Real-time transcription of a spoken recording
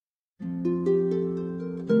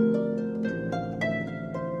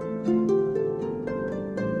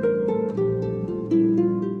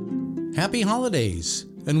Happy holidays,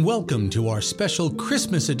 and welcome to our special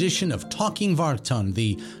Christmas edition of Talking Vartan,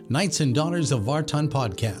 the Knights and Daughters of Vartan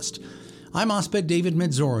podcast. I'm Asbed David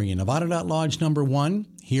Medzorian of Ararat Lodge number 1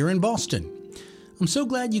 here in Boston. I'm so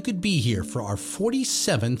glad you could be here for our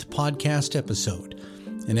 47th podcast episode.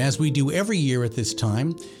 And as we do every year at this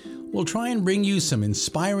time, we'll try and bring you some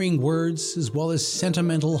inspiring words as well as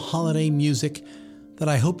sentimental holiday music that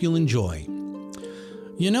I hope you'll enjoy.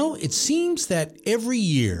 You know, it seems that every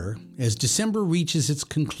year, as December reaches its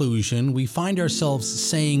conclusion, we find ourselves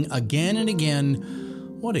saying again and again,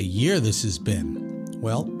 what a year this has been.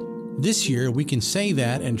 Well, this year we can say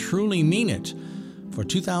that and truly mean it, for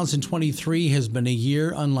 2023 has been a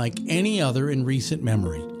year unlike any other in recent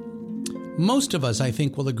memory. Most of us, I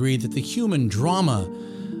think, will agree that the human drama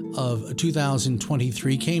of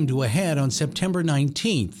 2023 came to a head on September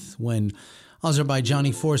 19th when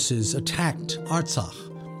Azerbaijani forces attacked Artsakh,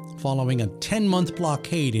 following a 10-month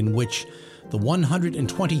blockade in which the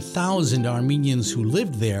 120,000 Armenians who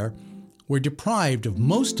lived there were deprived of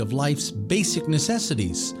most of life's basic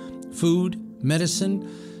necessities, food, medicine,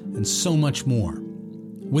 and so much more.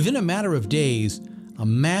 Within a matter of days, a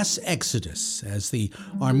mass exodus as the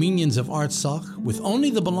Armenians of Artsakh, with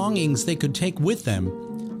only the belongings they could take with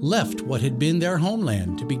them, left what had been their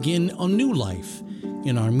homeland to begin a new life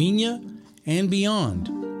in Armenia and beyond,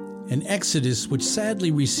 an exodus which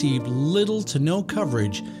sadly received little to no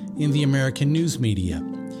coverage in the American news media.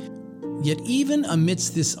 Yet even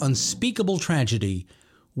amidst this unspeakable tragedy,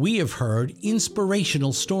 we have heard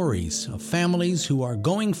inspirational stories of families who are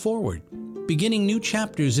going forward, beginning new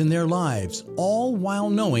chapters in their lives, all while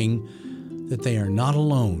knowing that they are not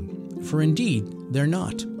alone, for indeed they're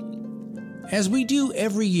not. As we do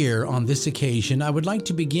every year on this occasion, I would like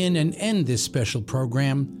to begin and end this special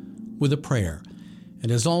program with a prayer.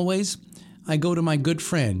 And as always, I go to my good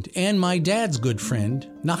friend and my dad's good friend,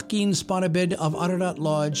 Nachkin Sbarabed of Ararat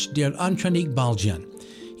Lodge, der Antranig Baljian.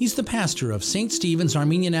 He's the pastor of St. Stephen's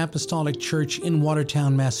Armenian Apostolic Church in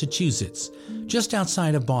Watertown, Massachusetts, just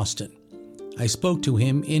outside of Boston. I spoke to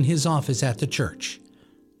him in his office at the church.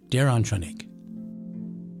 Der Antranig.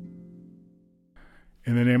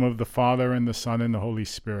 In the name of the Father, and the Son, and the Holy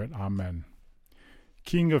Spirit. Amen.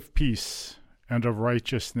 King of peace and of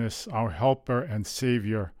righteousness, our helper and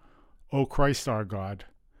Savior, O Christ our God,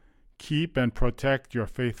 keep and protect your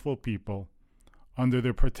faithful people under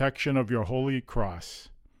the protection of your holy cross,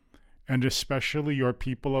 and especially your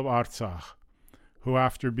people of Artsakh, who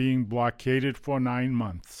after being blockaded for 9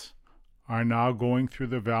 months, are now going through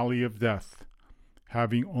the valley of death,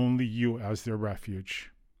 having only you as their refuge.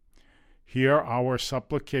 Hear our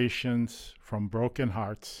supplications from broken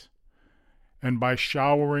hearts, and by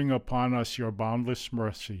showering upon us your boundless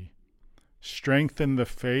mercy, strengthen the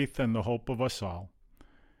faith and the hope of us all,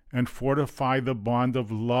 and fortify the bond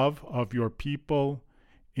of love of your people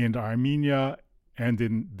in Armenia and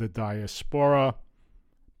in the diaspora,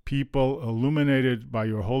 people illuminated by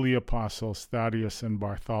your holy apostles Thaddeus and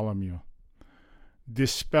Bartholomew.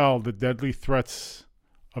 Dispel the deadly threats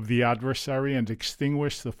of the adversary and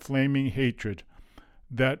extinguish the flaming hatred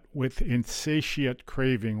that with insatiate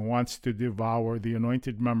craving wants to devour the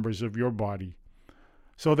anointed members of your body,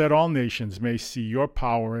 so that all nations may see your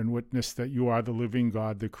power and witness that you are the living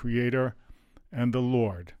God, the Creator and the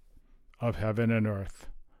Lord of heaven and earth,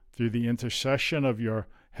 through the intercession of your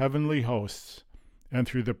heavenly hosts and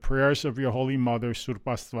through the prayers of your Holy Mother,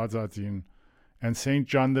 Surpas Tvadzadzin, and St.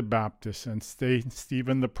 John the Baptist, and St.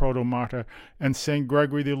 Stephen the Protomartyr, and St.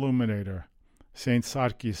 Gregory the Illuminator, St.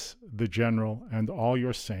 Sarkis the General, and all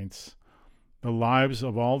your saints, the lives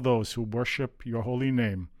of all those who worship your holy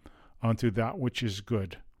name unto that which is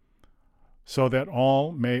good, so that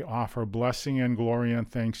all may offer blessing and glory and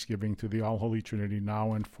thanksgiving to the all-holy Trinity,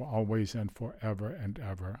 now and for always and forever and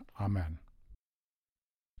ever. Amen.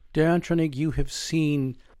 Der Antranig, you have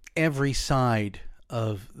seen every side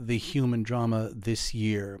of the human drama this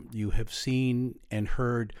year. You have seen and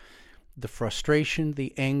heard the frustration,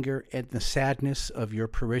 the anger, and the sadness of your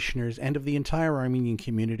parishioners and of the entire Armenian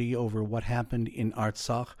community over what happened in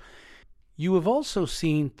Artsakh. You have also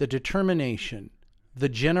seen the determination, the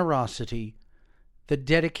generosity, the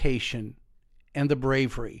dedication, and the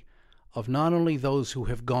bravery of not only those who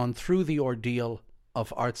have gone through the ordeal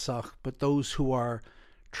of Artsakh, but those who are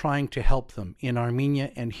trying to help them in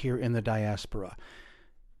Armenia and here in the diaspora.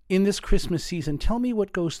 In this Christmas season, tell me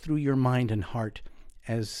what goes through your mind and heart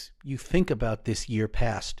as you think about this year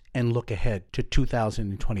past and look ahead to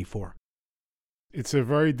 2024. It's a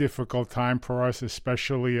very difficult time for us,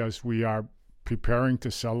 especially as we are preparing to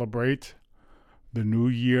celebrate the new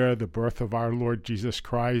year, the birth of our Lord Jesus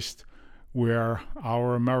Christ, where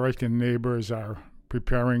our American neighbors are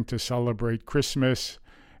preparing to celebrate Christmas,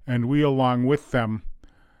 and we along with them,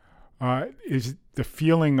 is the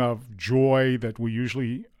feeling of joy that we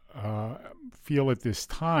usually feel at this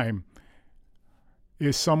time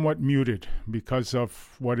is somewhat muted because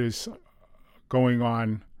of what is going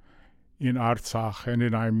on in Artsakh and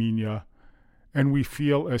in Armenia, and we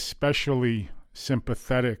feel especially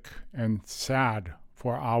sympathetic and sad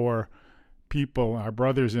for our people, our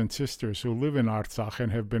brothers and sisters who live in Artsakh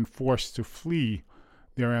and have been forced to flee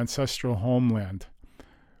their ancestral homeland.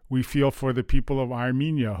 We feel for the people of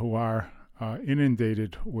Armenia who are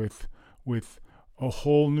inundated with a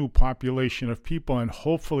whole new population of people, and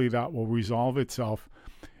hopefully that will resolve itself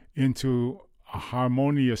into a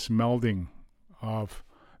harmonious melding of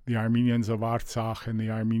the Armenians of Artsakh and the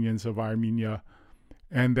Armenians of Armenia,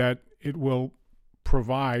 and that it will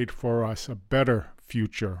provide for us a better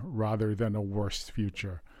future rather than a worse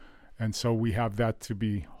future. And so we have that to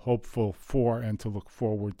be hopeful for and to look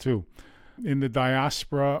forward to. In the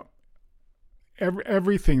diaspora,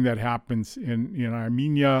 everything that happens in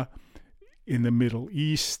Armenia, in the Middle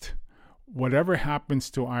East, whatever happens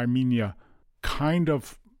to Armenia kind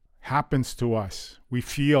of happens to us. We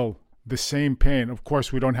feel the same pain. Of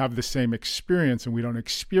course, we don't have the same experience, and we don't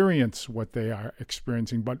experience what they are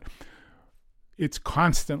experiencing, but it's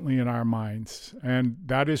constantly in our minds. And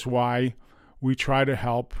that is why we try to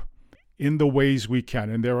help in the ways we can.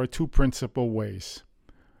 And there are two principal ways: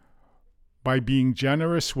 by being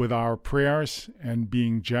generous with our prayers and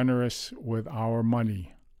being generous with our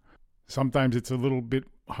money. Sometimes it's a little bit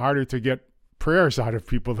harder to get prayers out of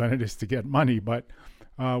people than it is to get money, but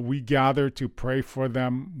we gather to pray for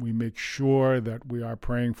them. We make sure that we are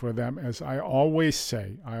praying for them. As I always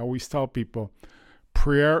say, I always tell people,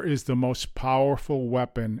 prayer is the most powerful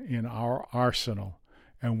weapon in our arsenal,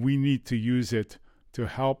 and we need to use it to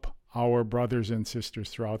help our brothers and sisters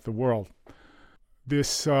throughout the world.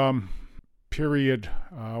 This period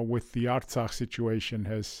with the Artsakh situation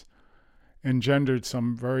has engendered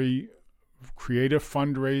some very creative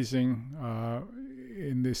fundraising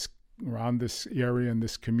around this area, in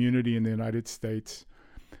this community in the United States,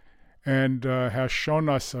 and has shown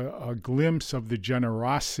us a glimpse of the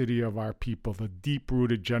generosity of our people, the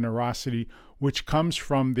deep-rooted generosity which comes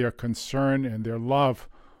from their concern and their love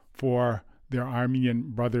for their Armenian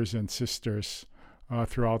brothers and sisters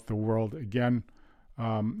throughout the world. Again,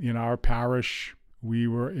 in our parish, we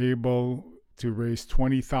were able to raise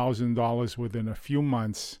 $20,000 within a few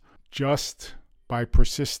months just by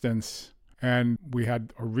persistence. And we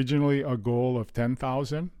had originally a goal of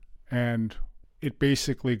 10,000, and it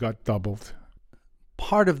basically got doubled.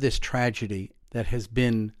 Part of this tragedy that has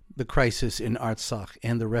been the crisis in Artsakh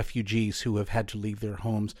and the refugees who have had to leave their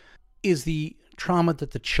homes is the trauma that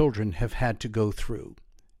the children have had to go through.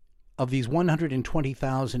 Of these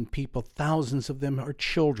 120,000 people, thousands of them are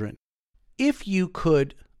children. If you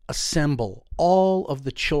could assemble all of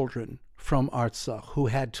the children from Artsakh who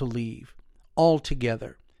had to leave all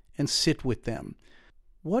together and sit with them,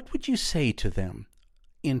 what would you say to them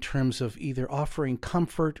in terms of either offering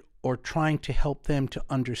comfort or trying to help them to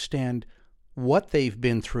understand what they've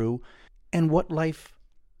been through and what life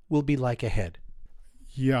will be like ahead?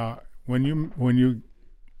 Yeah, when you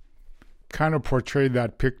kind of portrayed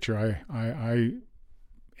that picture, I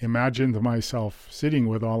imagined myself sitting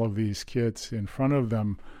with all of these kids in front of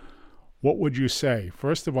them. What would you say?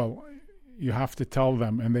 First of all, you have to tell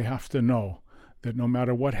them, and they have to know, that no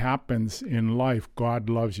matter what happens in life, God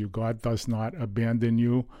loves you. God does not abandon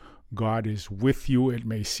you. God is with you. It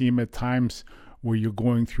may seem at times where you're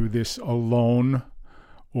going through this alone,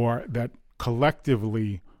 or that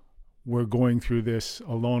collectively we're going through this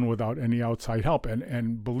alone without any outside help.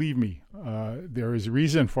 And believe me, there is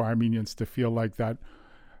reason for Armenians to feel like that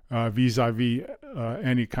vis-a-vis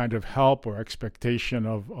any kind of help or expectation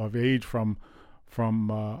of aid from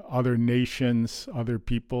other nations, other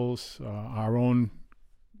peoples, our own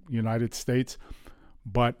United States.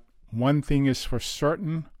 But one thing is for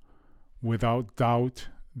certain, without doubt,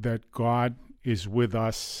 that God is with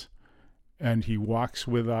us and He walks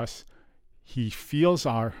with us. He feels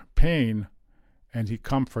our pain and He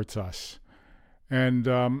comforts us. And,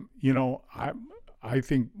 I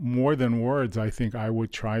think more than words, I think I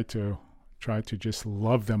would try to just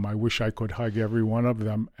love them. I wish I could hug every one of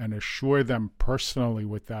them and assure them personally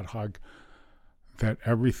with that hug that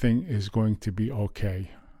everything is going to be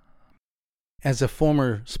okay. As a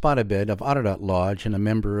former Sbarabed of Ararat Lodge and a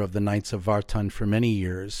member of the Knights of Vartan for many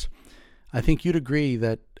years, I think you'd agree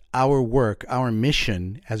that our work, our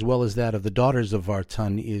mission, as well as that of the Daughters of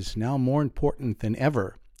Vartan, is now more important than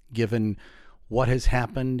ever, given what has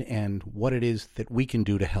happened and what it is that we can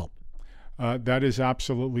do to help. that is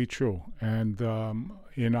absolutely true. And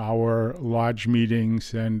in our lodge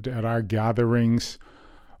meetings and at our gatherings,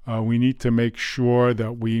 we need to make sure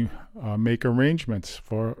that we make arrangements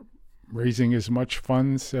for raising as much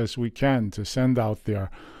funds as we can to send out there.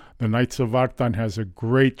 The Knights of Vartan has a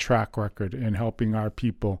great track record in helping our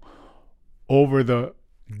people over the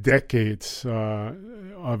decades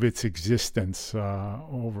of its existence,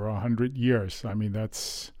 over 100 years. I mean,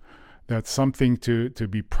 that's something to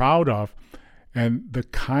be proud of. And the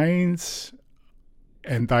kinds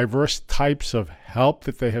and diverse types of help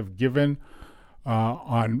that they have given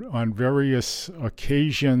on various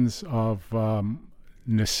occasions of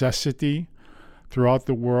necessity throughout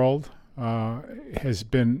the world has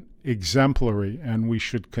been exemplary, and we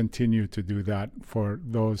should continue to do that for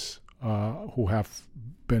those who have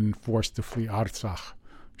been forced to flee Artsakh.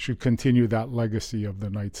 Should continue that legacy of the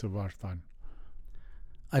Knights of Vartan.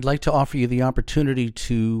 I'd like to offer you the opportunity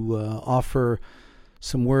to offer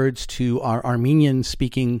some words to our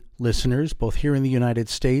Armenian-speaking listeners, both here in the United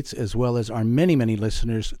States as well as our many, many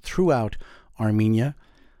listeners throughout Armenia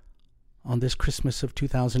on this Christmas of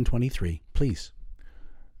 2023. Please.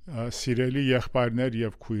 Սիրելի եղբայրներ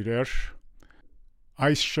եւ քույրեր,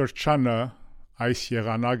 այս շրջանը, այս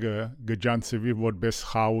եղանակը գջանցվի որպես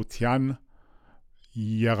խաղաղության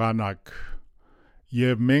եղանակ,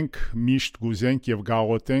 եւ մենք միշտ գուզենք եւ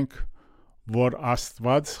գաղութենք, որ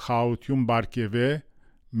Աստված խաղաղություն բարգեւե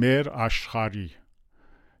մեր աշխարհի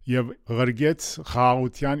եւ ղրգեց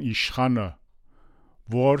խաղաղության իշխանը,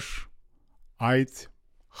 որ այդ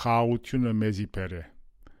խաղաղությունը մեզի բերե։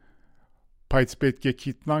 Բայց պետք է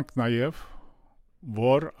գիտնանք նաև,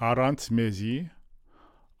 որ առանց մեզի,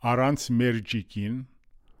 առանց մեր ջիկին,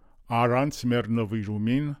 առանց մեր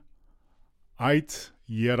նվիրումին, այդ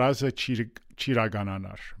երազը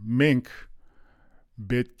չիրականանար։ Մենք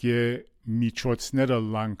պետք է միջոցները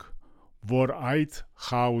լանք, որ այդ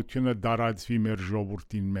խաղաղությունը դարածվի մեր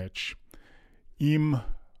ժողովրդին մեջ։ Իմ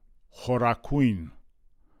խորակույն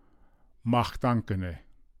մաղթանքն է,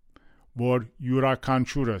 որ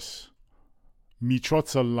յուրաքանչյուրս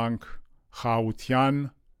միջոցը լանք խաղաղության,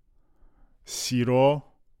 սիրո,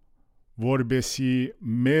 որբեսի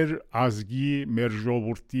մեր ազգի, մեր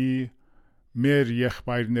ժողովրդի, մեր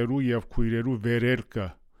եղբայրներու եւ քույրերու վերելքը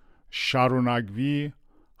շարունակվի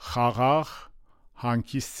խաղաղ,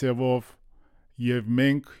 հանգիստ ձևով եւ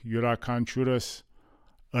մենք յուրաքանչյուրս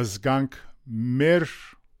զգանք մեր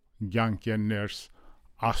ցանկներս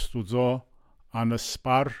Աստուծո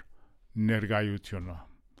անսպար ներկայությունը։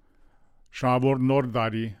 Շնորհավոր նոր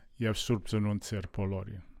տարի եւ Սուրբ Ծնունդ ձեր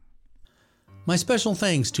բոլորին։ My special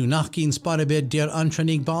thanks to Nachkin Sbarabed der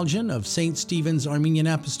Antranig Baljian of St. Stephen's Armenian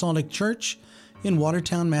Apostolic Church in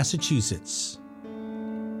Watertown, Massachusetts.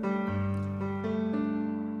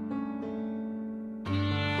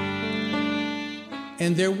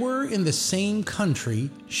 And there were in the same country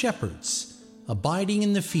shepherds, abiding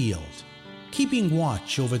in the field, keeping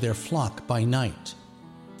watch over their flock by night.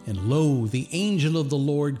 And lo, the angel of the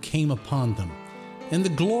Lord came upon them, and the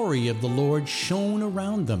glory of the Lord shone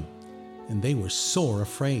around them, and they were sore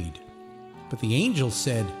afraid. But the angel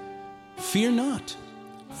said, Fear not,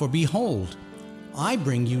 for behold, I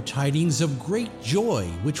bring you tidings of great joy,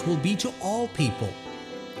 which will be to all people.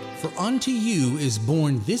 For unto you is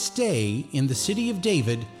born this day in the city of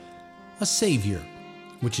David a Savior,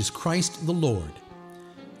 which is Christ the Lord.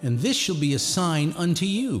 And this shall be a sign unto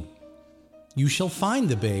you. You shall find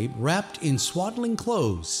the babe wrapped in swaddling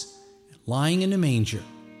clothes, lying in a manger.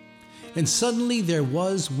 And suddenly there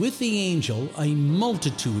was with the angel a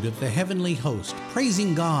multitude of the heavenly host,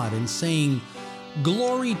 praising God and saying,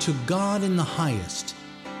 Glory to God in the highest,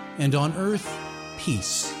 and on earth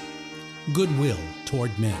peace, goodwill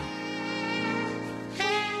toward men.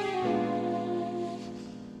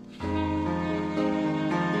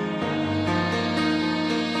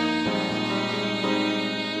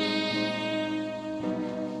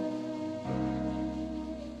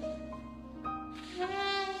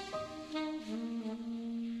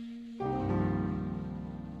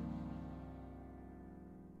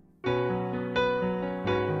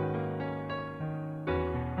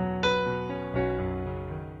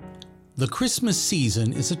 The Christmas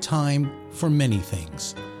season is a time for many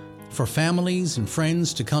things. For families and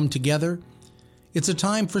friends to come together. It's a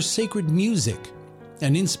time for sacred music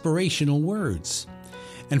and inspirational words.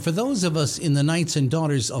 And for those of us in the Knights and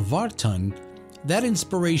Daughters of Vartan, that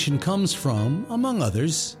inspiration comes from, among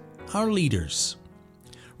others, our leaders.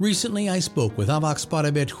 Recently, I spoke with Avak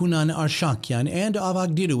Sbarabed Hunan Arshakian and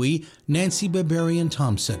Avak Dirouhie Nancy Berberian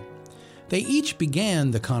Thompson. They each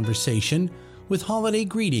began the conversation with holiday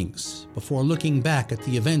greetings before looking back at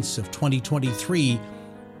the events of 2023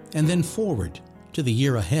 and then forward to the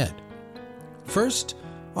year ahead. First,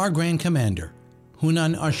 our Grand Commander,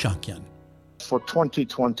 Hunan Arshakian. For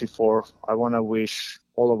 2024, I want to wish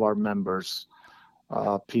all of our members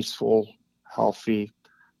a peaceful, healthy,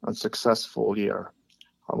 and successful year.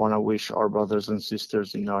 I want to wish our brothers and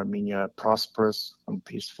sisters in Armenia a prosperous and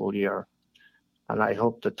peaceful year. And I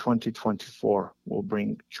hope that 2024 will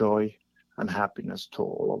bring joy and happiness to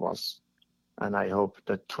all of us. And I hope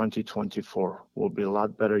that 2024 will be a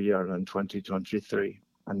lot better year than 2023.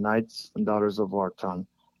 And Knights and Daughters of Vartan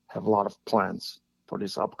have a lot of plans for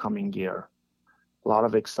this upcoming year. A lot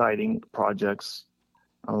of exciting projects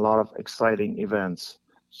and a lot of exciting events.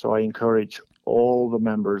 So I encourage all the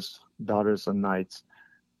members, daughters and knights,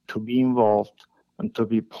 to be involved and to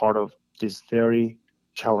be part of this very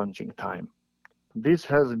challenging time. This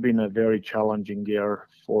has been a very challenging year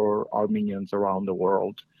for Armenians around the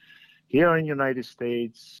world. Here in the United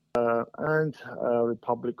States and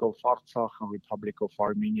Republic of Artsakh and Republic of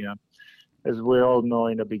Armenia, as we all know,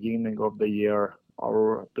 in the beginning of the year,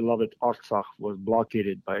 our beloved Artsakh was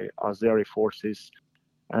blockaded by Azeri forces,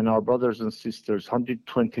 and our brothers and sisters,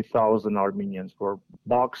 120,000 Armenians, were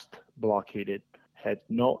boxed, blockaded, had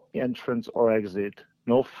no entrance or exit,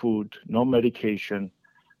 no food, no medication,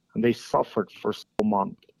 and they suffered for a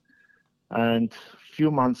month. And a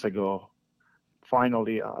few months ago,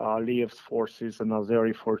 finally, Aliyev's forces and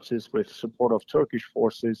Azeri forces, with support of Turkish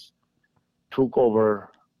forces, took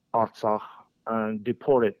over Artsakh and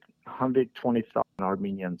deported 120,000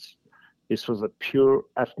 Armenians. This was a pure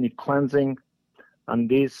ethnic cleansing, and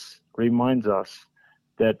this reminds us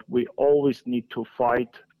that we always need to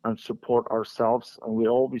fight and support ourselves, and we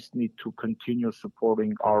always need to continue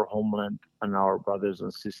supporting our homeland and our brothers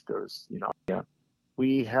and sisters in Armenia.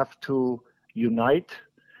 We have to unite,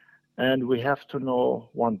 and we have to know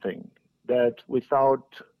one thing, that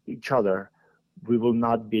without each other, we will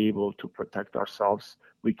not be able to protect ourselves.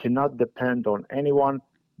 We cannot depend on anyone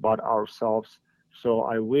but ourselves. So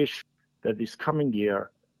I wish that this coming year,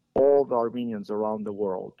 all the Armenians around the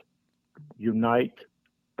world unite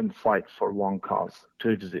and fight for one cause, to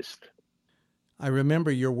exist. I remember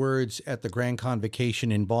your words at the Grand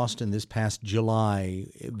Convocation in Boston this past July.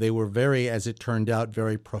 They were very, as it turned out,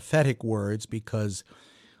 very prophetic words, because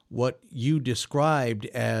what you described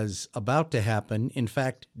as about to happen, in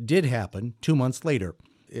fact, did happen 2 months later.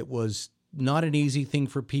 It was not an easy thing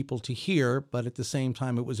for people to hear, but at the same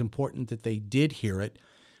time, it was important that they did hear it,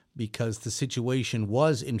 because the situation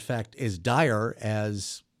was, in fact, as dire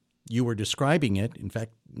as you were describing it, in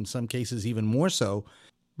fact, in some cases even more so.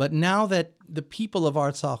 But now that the people of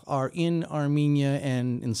Artsakh are in Armenia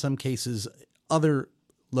and in some cases other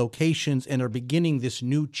locations and are beginning this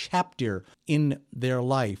new chapter in their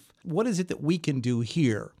life, what is it that we can do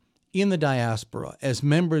here in the diaspora as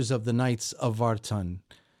members of the Knights of Vartan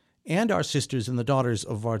and our sisters and the daughters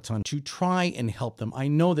of Vartan to try and help them? I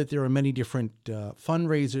know that there are many different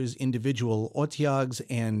fundraisers, individual otyags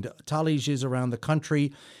and talijes around the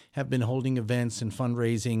country have been holding events and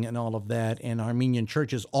fundraising and all of that, and Armenian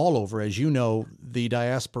churches all over, as you know, the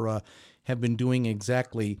diaspora have been doing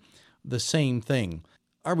exactly the same thing.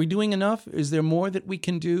 Are we doing enough? Is there more that we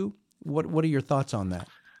can do? What are your thoughts on that?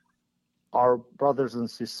 Our brothers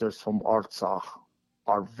and sisters from Artsakh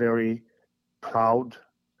are very proud,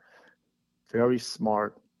 very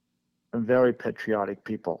smart, and very patriotic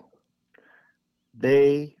people.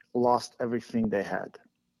 They lost everything they had,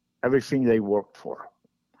 everything they worked for.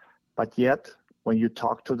 But yet, when you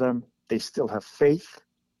talk to them, they still have faith,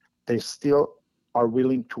 they still are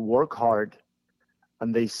willing to work hard,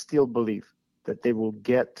 and they still believe that they will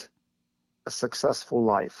get a successful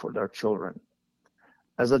life for their children.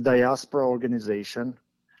 As a diaspora organization,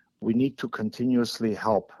 we need to continuously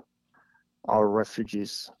help our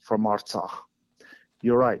refugees from Artsakh.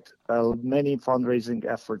 You're right, many fundraising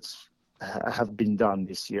efforts have been done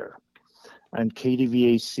this year, and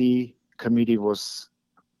KDVAC committee was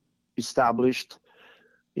established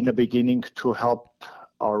in the beginning to help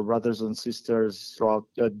our brothers and sisters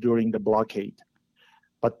during the blockade.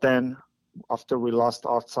 But then, after we lost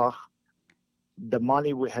Artsakh, the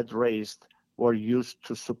money we had raised were used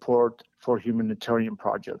to support for humanitarian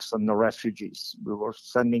projects and the refugees. We were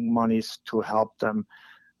sending monies to help them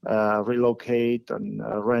relocate and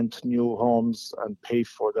rent new homes and pay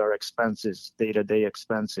for their expenses, day-to-day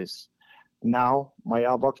expenses. Now, my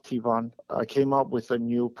Avak Tivan came up with a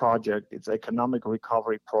new project. It's Economic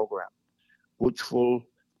Recovery Program, which will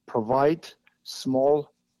provide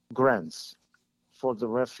small grants for the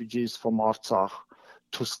refugees from Artsakh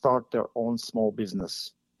to start their own small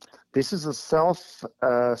business. This is a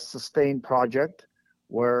self-sustained project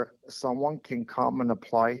where someone can come and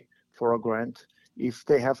apply for a grant. if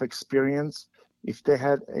they have experience, if they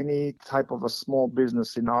had any type of a small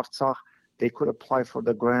business in Artsakh, they could apply for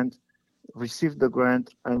the grant, receive the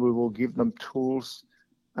grant, and we will give them tools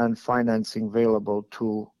and financing available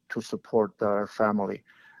to support their family.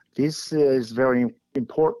 This is very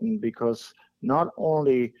important because not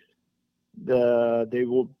only they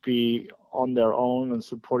will be on their own and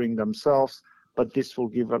supporting themselves, but this will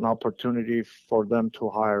give an opportunity for them to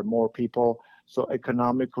hire more people. So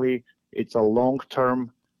economically, it's a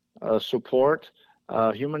long-term support.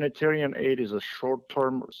 Humanitarian aid is a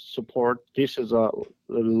short-term support. This is a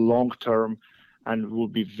long-term and will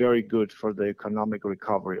be very good for the economic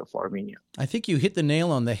recovery of Armenia. I think you hit the nail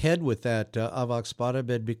on the head with that, Avak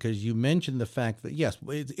Sbarabed, because you mentioned the fact that, yes,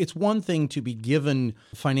 it's one thing to be given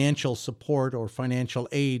financial support or financial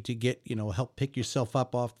aid to get, help pick yourself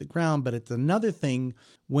up off the ground, but it's another thing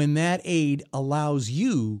when that aid allows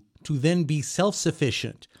you to then be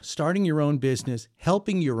self-sufficient, starting your own business,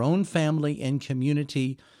 helping your own family and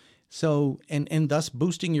community, so and thus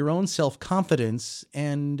boosting your own self-confidence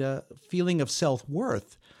and feeling of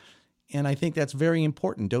self-worth. And I think that's very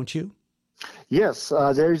important, don't you? Yes,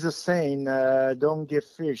 there is a saying, don't give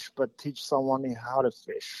fish, but teach someone how to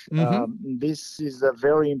fish. Mm-hmm. This is a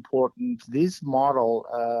very important. This model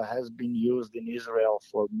has been used in Israel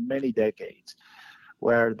for many decades,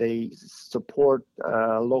 where they support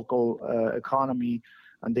local economy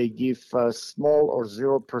and they give small or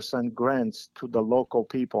 0% grants to the local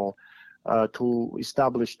people to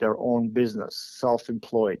establish their own business,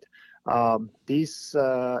 self-employed. This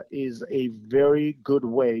is a very good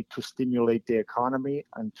way to stimulate the economy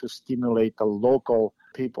and to stimulate the local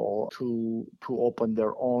people to open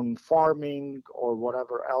their own farming or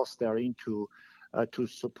whatever else they're into to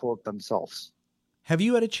support themselves. Have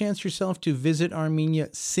you had a chance yourself to visit Armenia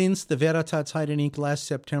since the Verata last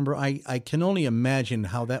September? I can only imagine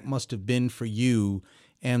how that must have been for you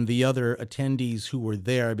and the other attendees who were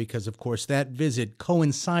there, because, of course, that visit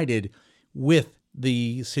coincided with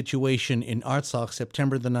the situation in Artsakh,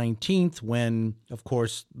 September the 19th, when, of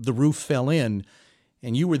course, the roof fell in,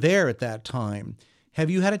 and you were there at that time.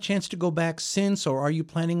 Have you had a chance to go back since, or are you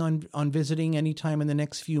planning on visiting anytime in the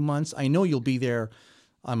next few months? I know you'll be there.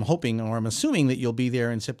 I'm hoping, or I'm assuming that you'll be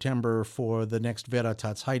there in September for the next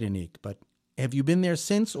Verata, but have you been there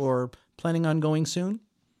since or planning on going soon?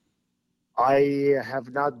 I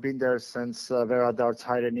have not been there since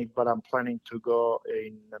Verata, but I'm planning to go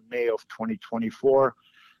in May of 2024.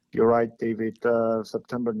 You're right, David.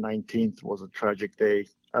 September 19th was a tragic day,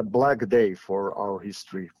 a black day for our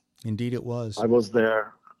history. Indeed it was. I was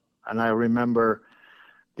there, and I remember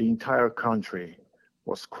the entire country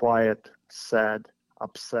was quiet, sad,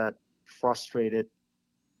 upset, frustrated,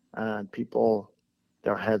 and people,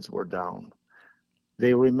 their heads were down.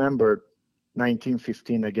 They remembered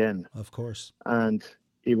 1915 again. Of course. And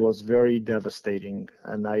it was very devastating.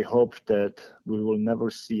 And I hope that we will never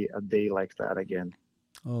see a day like that again.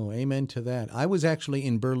 Oh, amen to that. I was actually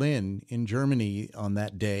in Berlin, in Germany, on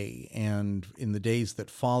that day and in the days that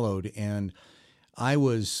followed. And I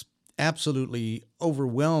was absolutely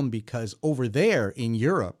overwhelmed because over there in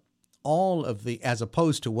Europe, all of the, as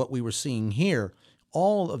opposed to what we were seeing here,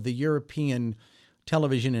 all of the European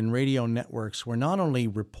television and radio networks were not only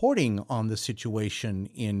reporting on the situation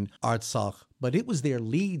in Artsakh, but it was their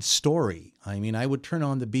lead story. I mean, I would turn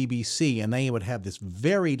on the BBC and they would have this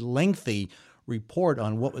very lengthy report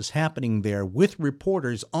on what was happening there with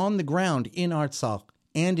reporters on the ground in Artsakh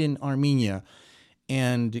and in Armenia,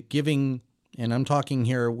 and giving, and I'm talking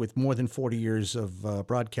here with more than 40 years of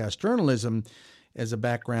broadcast journalism as a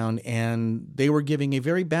background, and they were giving a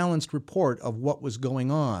very balanced report of what was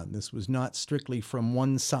going on. This was not strictly from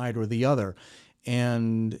one side or the other,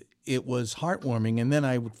 and it was heartwarming. And then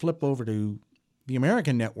I would flip over to the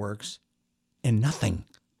American networks, and nothing,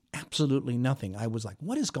 absolutely nothing. I was like,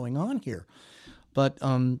 what is going on here? But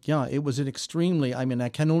yeah, it was an extremely, I mean, I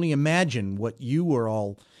can only imagine what you were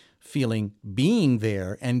all feeling being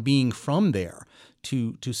there and being from there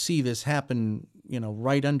to see this happen,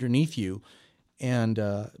 right underneath you. And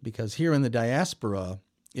because here in the diaspora,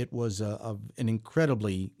 it was an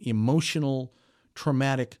incredibly emotional,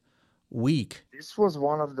 traumatic week. This was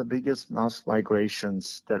one of the biggest mass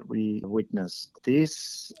migrations that we witnessed.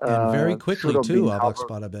 This and very quickly too, Avak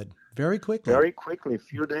Sbarabed. Very quickly. Very quickly,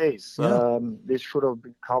 few days. Yeah. This should have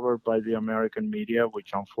been covered by the American media,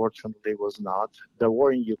 which unfortunately was not. The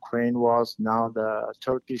war in Ukraine was, now the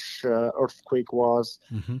Turkish earthquake was.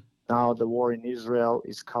 Mm-hmm. Now the war in Israel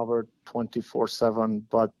is covered 24/7,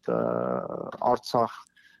 but Artsakh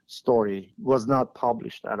story was not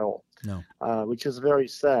published at all. No. Which is very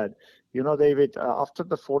sad. You know, David, after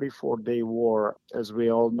the 44-day war, as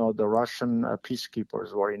we all know, the Russian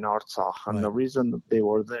peacekeepers were in Artsakh. And Right. the reason they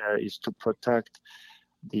were there is to protect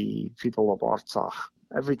the people of Artsakh.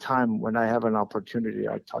 Every time when I have an opportunity,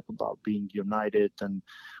 I talk about being united and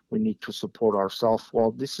we need to support ourselves.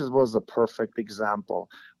 Well, was a perfect example.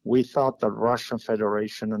 We thought the Russian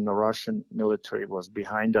Federation and the Russian military was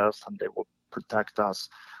behind us and they would protect us,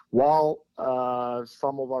 while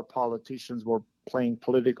some of our politicians were playing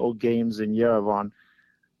political games in Yerevan.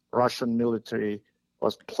 Russian military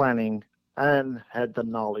was planning and had the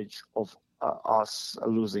knowledge of us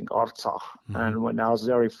losing Artsakh. Mm-hmm. And when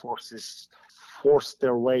Azeri forces forced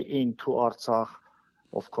their way into Artsakh,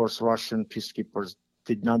 of course, Russian peacekeepers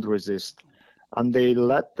did not resist. And they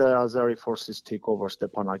let the Azeri forces take over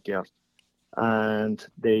Stepanakert. And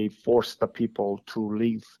they forced the people to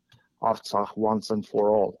leave Artsakh once and for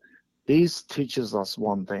all. This teaches us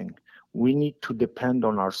one thing. We need to depend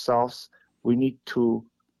on ourselves. We need to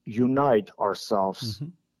unite ourselves. Mm-hmm.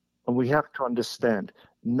 And we have to understand,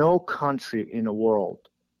 no country in the world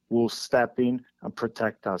will step in and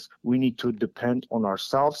protect us. We need to depend on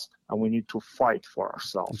ourselves and we need to fight for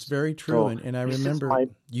ourselves. It's very true. So and I remember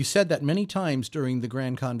you said that many times during the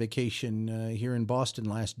Grand Convocation here in Boston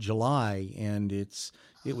last July, and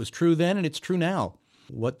it was true then and it's true now.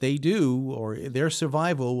 What they do, or their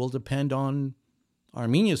survival, will depend on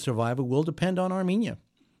Armenia's survival, will depend on Armenia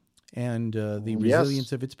and the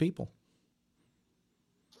resilience of its people.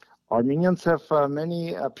 Armenians have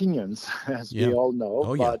many opinions, as we all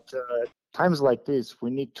know, but times like this, we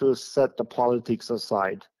need to set the politics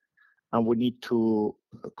aside and we need to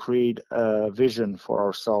create a vision for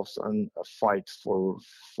ourselves and a fight for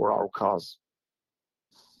our cause.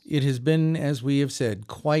 It has been, as we have said,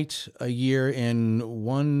 quite a year, and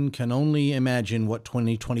one can only imagine what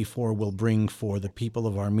 2024 will bring for the people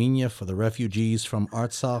of Armenia, for the refugees from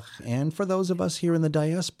Artsakh, and for those of us here in the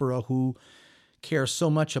diaspora who care so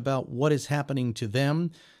much about what is happening to them,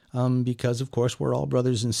 because, of course, we're all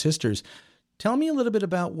brothers and sisters. Tell me a little bit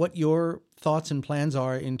about what your thoughts and plans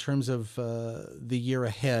are in terms of the year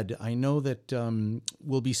ahead. I know that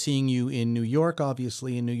we'll be seeing you in New York,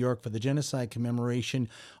 obviously, in New York for the genocide commemoration.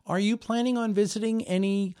 Are you planning on visiting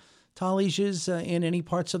any talliges in any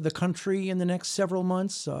parts of the country in the next several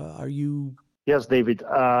months? Are you... Yes, David.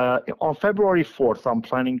 On February 4th, I'm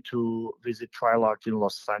planning to visit Tri-Large in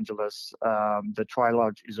Los Angeles. The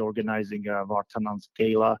Tri-Large is organizing a Vartanans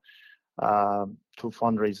Gala to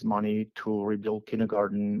fundraise money to rebuild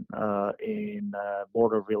kindergarten in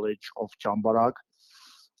border village of Chambarag,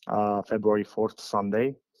 February 4th,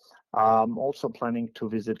 Sunday. I'm also planning to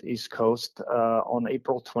visit East Coast. On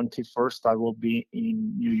April 21st, I will be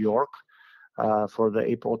in New York for the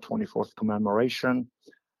April 24th commemoration.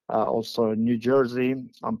 Also in New Jersey,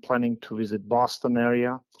 I'm planning to visit Boston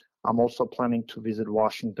area. I'm also planning to visit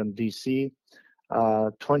Washington, D.C.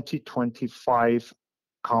 2025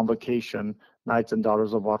 convocation, Knights and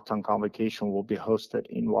Daughters of Vartan convocation will be hosted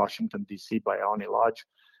in Washington, D.C. by Ani Lodge.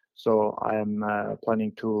 So I am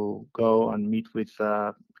planning to go and meet with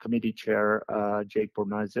committee chair Jake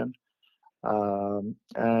Bornazian.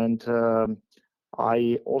 And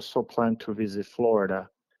I also plan to visit Florida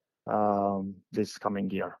this coming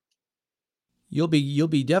year. You'll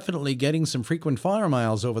be definitely getting some frequent flyer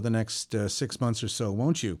miles over the next 6 months or so,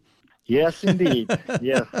 won't you? Yes, indeed.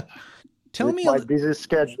 Yes. Tell me my busy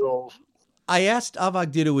schedule. I asked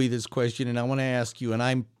Avak Dirouhie this question, and I want to ask you, and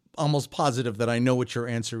I'm almost positive that I know what your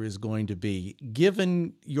answer is going to be.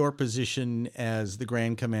 Given your position as the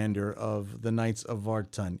Grand Commander of the Knights of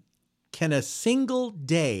Vartan, can a single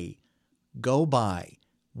day go by,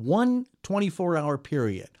 one 24-hour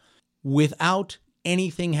period, without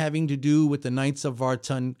anything having to do with the Knights of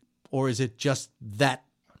Vartan, or is it just that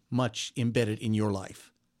much embedded in your life?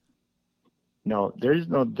 No, there is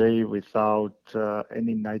no day without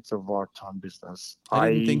any Knights of Vartan business.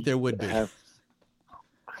 I didn't think there would be.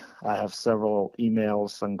 I have several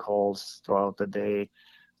emails and calls throughout the day,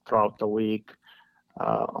 throughout the week,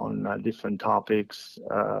 on different topics,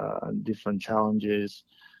 different challenges.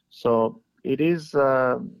 So it is,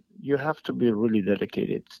 you have to be really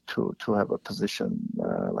dedicated to have a position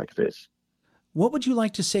like this. What would you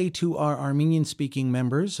like to say to our Armenian-speaking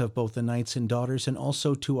members of both the Knights and Daughters, and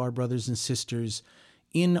also to our brothers and sisters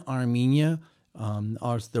in Armenia,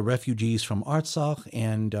 the refugees from Artsakh,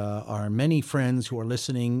 and our many friends who are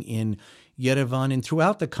listening in Yerevan and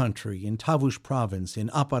throughout the country, in Tavush province, in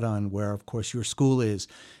Aparan, where, of course, your school is,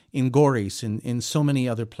 in Goris, in so many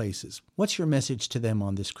other places? What's your message to them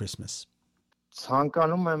on this Christmas?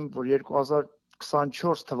 Ցանկանում եմ, որ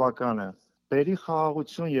 2024 թվականը բերի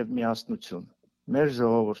խաղաղություն եւ միասնություն մեր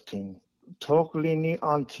ժողովրդին, թող լինի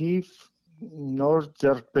անթիվ նոր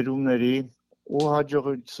ձեռքբերումների ու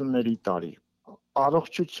հաջողությունների տարի։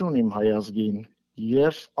 Առողջություն իմ հայազգին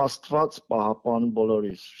եւ Աստված պահապան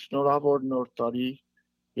բոլորիս։ Շնորհավոր նոր տարի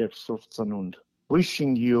եւ Սուրբ Ծնունդ։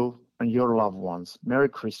 Wishing you and your loved ones Merry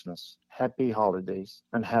Christmas, Happy Holidays,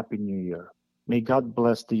 and Happy New Year. May God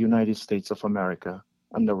bless the United States of America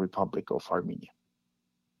and the Republic of Armenia.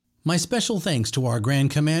 My special thanks to our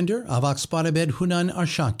Grand Commander, Avak Sbarabed Hunan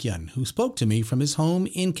Arshakian, who spoke to me from his home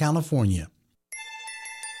in California.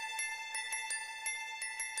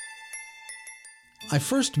 I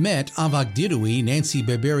first met Avak Dirouhie, Nancy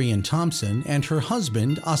Berberian Thompson, and her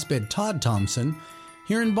husband, Asbed Thompson,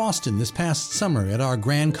 here in Boston this past summer at our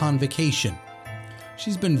Grand Convocation.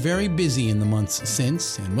 She's been very busy in the months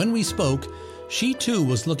since, and when we spoke, she too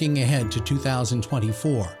was looking ahead to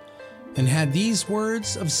 2024 and had these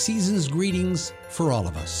words of season's greetings for all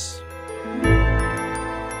of us.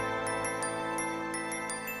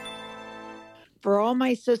 For all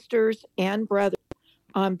my sisters and brothers,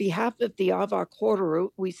 on behalf of the Avak Horuru,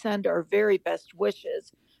 we send our very best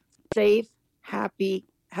wishes for safe, happy,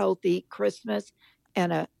 healthy Christmas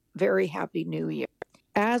and a very happy New Year.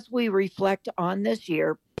 As we reflect on this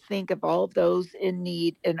year, think of all of those in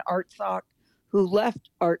need in Artsakh who left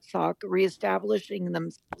Artsakh, reestablishing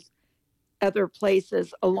themselves other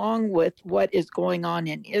places, along with what is going on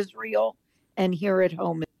in Israel and here at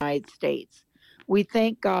home in the United States. We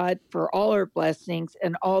thank God for all our blessings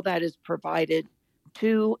and all that is provided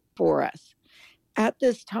for us. At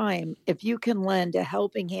this time, if you can lend a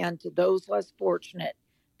helping hand to those less fortunate,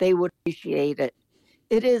 they would appreciate it.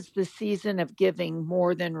 It is the season of giving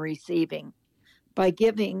more than receiving. By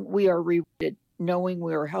giving, we are rewarded, knowing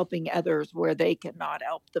we are helping others where they cannot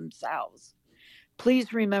help themselves.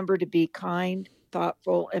 Please remember to be kind,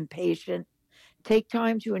 thoughtful, and patient. Take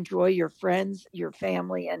time to enjoy your friends, your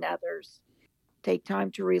family, and others. Take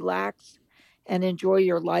time to relax and enjoy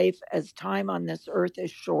your life, as time on this earth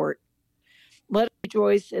is short. Let us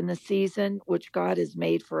rejoice in the season which God has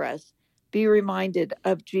made for us. Be reminded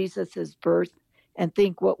of Jesus' birth and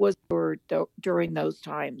think what was during those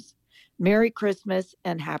times. Merry Christmas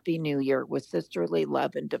and Happy New Year with sisterly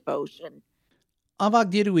love and devotion.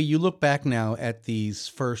 Avak Dirouhie, you look back now at these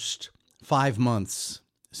first 5 months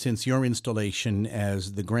since your installation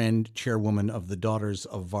as the Grand Chairwoman of the Daughters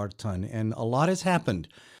of Vartan, and a lot has happened.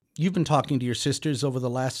 You've been talking to your sisters over the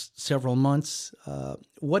last several months.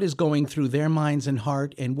 What is going through their minds and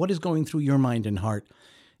heart, and what is going through your mind and heart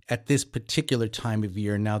at this particular time of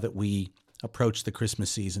year now that we approach the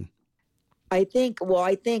Christmas season? I think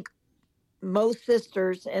most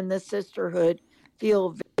sisters in the sisterhood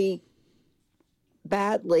feel very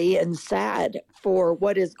badly and sad for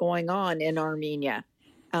what is going on in Armenia,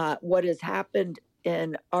 what has happened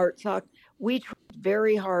in Artsakh. We tried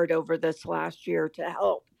very hard over this last year to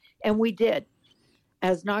help, and we did.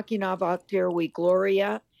 As Nakin Avak Dirouhie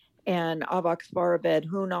Gloria and Avak Sbarabed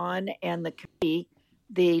Hunan and the committee,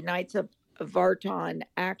 the Knights of Vartan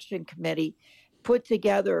Action Committee, put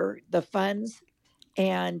together the funds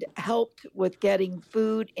and helped with getting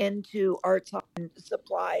food into Artsakh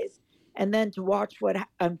supplies. And then to watch what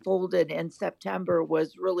unfolded in September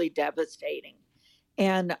was really devastating.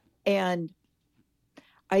 And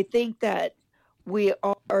I think that we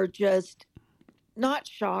are just not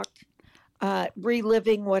shocked,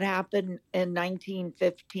 reliving what happened in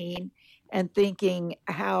 1915 and thinking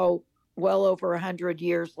how well over 100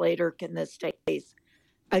 years later can this take place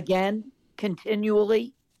again,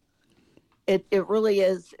 continually. It really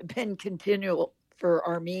has been continual for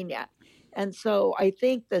Armenia. And so I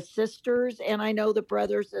think the sisters, and I know the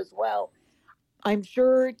brothers as well, I'm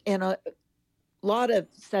sure in a lot of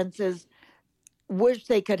senses, wish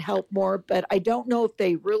they could help more, but I don't know if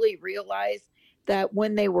they really realize that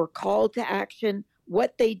when they were called to action,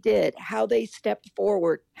 what they did, how they stepped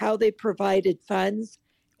forward, how they provided funds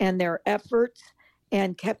and their efforts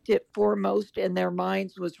and kept it foremost in their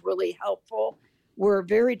minds was really helpful. We're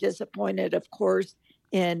very disappointed, of course,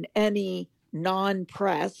 in any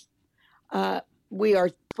non-press. We are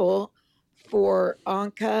thankful for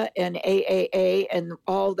ANCA and AAA and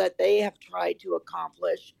all that they have tried to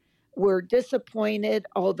accomplish. We're disappointed,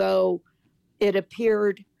 although it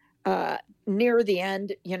appeared near the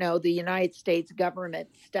end, the United States government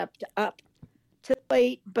stepped up too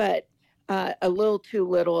late, but a little too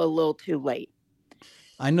little, a little too late.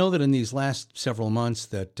 I know that in these last several months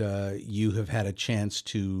that you have had a chance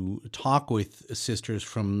to talk with sisters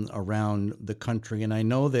from around the country, and I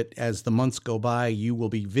know that as the months go by, you will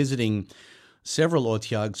be visiting several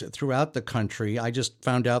otyags throughout the country. I just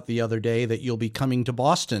found out the other day that you'll be coming to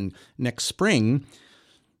Boston next spring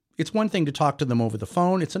it's one thing to talk to them over the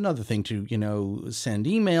phone. It's another thing to, send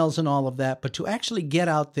emails and all of that. But to actually get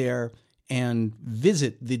out there and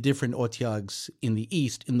visit the different Otiags in the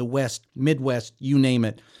East, in the West, Midwest, you name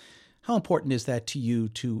it, how important is that to you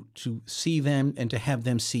to see them and to have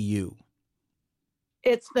them see you?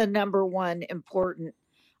 It's the number one important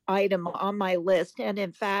item on my list. And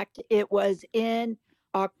in fact, it was in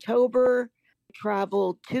October, I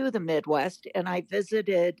traveled to the Midwest and I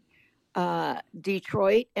visited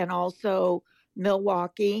Detroit and also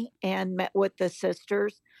Milwaukee and met with the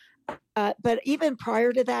sisters. But even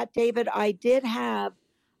prior to that, David, I did have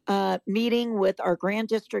a meeting with our Grand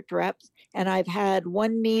District reps, and I've had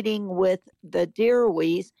one meeting with the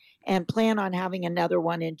Dirouhies and plan on having another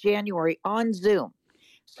one in January on Zoom.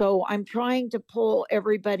 So I'm trying to pull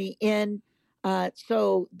everybody in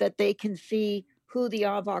so that they can see who the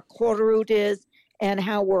Avak is and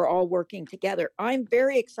how we're all working together. I'm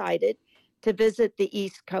very excited to visit the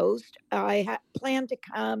East Coast. I plan to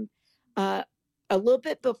come a little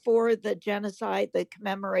bit before the genocide, the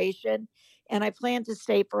commemoration, and I plan to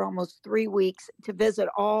stay for almost 3 weeks to visit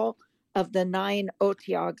all of the 9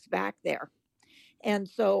 Otiags back there. And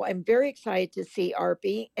so I'm very excited to see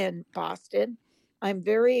Arpi in Boston. I'm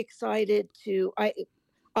very excited I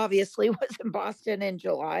obviously was in Boston in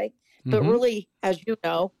July, but really, as you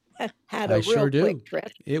know, had a quick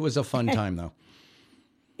trip. It was a fun time, though.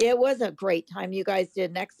 It was a great time. You guys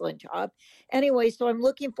did an excellent job. Anyway, so I'm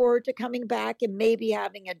looking forward to coming back and maybe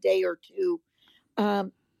having a day or two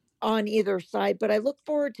on either side. But I look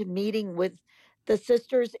forward to meeting with the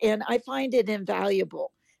sisters, and I find it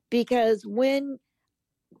invaluable because when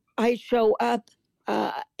I show up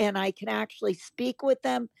and I can actually speak with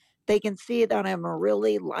them, they can see that I'm a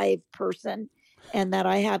really live person and that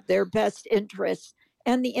I have their best interests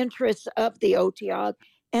and the interests of the Otiag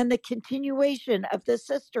and the continuation of the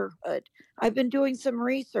sisterhood. I've been doing some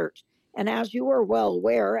research, and as you are well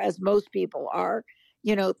aware, as most people are,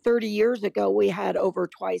 30 years ago, we had over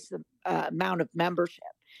twice the amount of membership.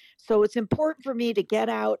 So it's important for me to get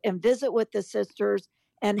out and visit with the sisters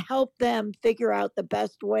and help them figure out the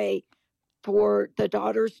best way for the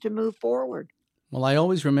daughters to move forward. Well, I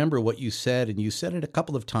always remember what you said, and you said it a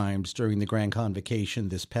couple of times during the Grand Convocation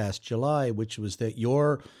this past July, which was that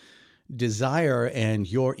your desire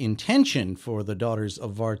and your intention for the daughters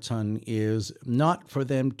of Vartan is not for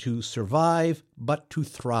them to survive, but to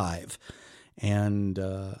thrive. And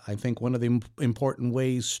I think one of the important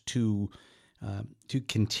ways to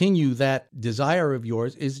continue that desire of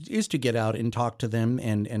yours is to get out and talk to them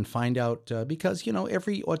and find out, because,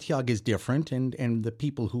 every Otiag is different, and the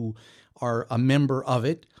people who are a member of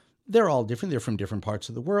it, they're all different. They're from different parts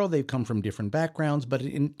of the world. They've come from different backgrounds. But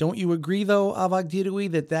don't you agree, though, Avak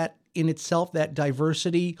Dirouhie, that in itself, that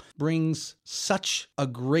diversity brings such a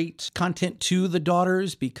great content to the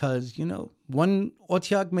daughters? Because, one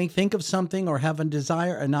Otiag may think of something or have a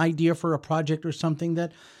desire, an idea for a project or something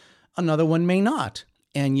that another one may not.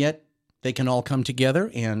 And yet they can all come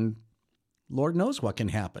together and Lord knows what can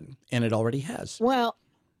happen. And it already has. Well,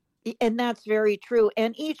 and that's very true.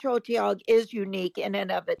 And each Otiag is unique in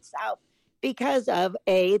and of itself because of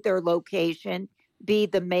A, their location, B,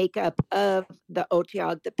 the makeup of the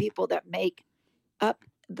Otiag, the people that make up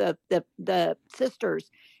the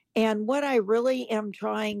sisters. And what I really am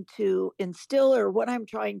trying to instill, or what I'm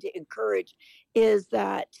trying to encourage, is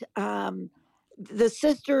that the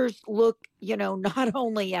sisters look, not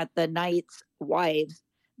only at the knights' wives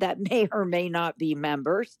that may or may not be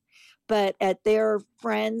members, but at their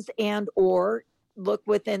friends and or look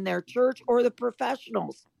within their church or the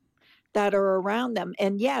professionals that are around them.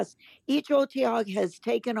 And yes, each Otiag has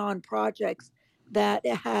taken on projects that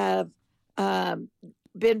have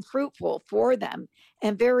been fruitful for them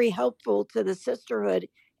and very helpful to the sisterhood.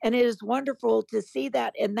 And it is wonderful to see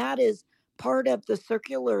that. And that is part of the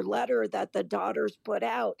circular letter that the daughters put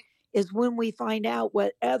out, is when we find out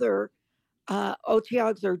what other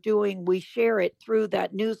Otiags are doing, we share it through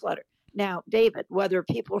that newsletter. Now, David, whether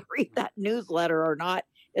people read that newsletter or not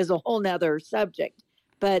is a whole nother subject,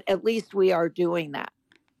 but at least we are doing that.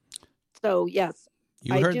 So, yes.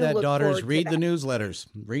 You heard that, daughters. Read the newsletters.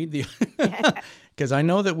 Read the... Because I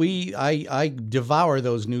know that I devour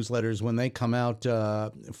those newsletters when they come out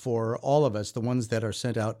for all of us, the ones that are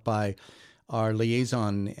sent out by our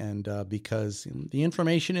liaison, and because the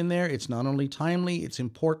information in there, it's not only timely, it's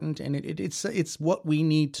important, and it's what we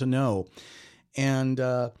need to know. And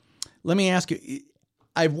let me ask you,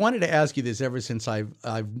 I've wanted to ask you this ever since I've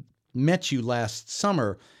met you last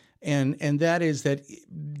summer, and that is that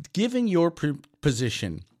given your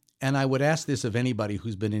position, and I would ask this of anybody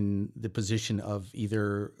who's been in the position of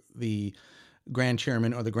either the grand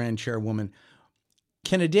chairman or the grand chairwoman,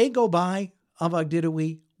 Can a day go by, Avak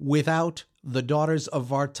Dirouhie, without the Daughters of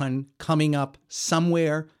Vartan coming up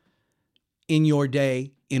somewhere in your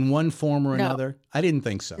day in one form or another? I didn't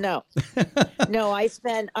think so. No, no. I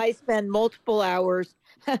spend multiple hours,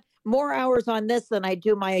 more hours on this than I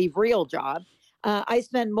do my real job. I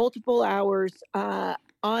spend multiple hours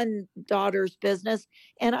on Daughter's business,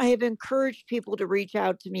 and I have encouraged people to reach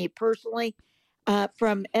out to me personally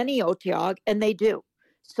from any Otiog, and they do.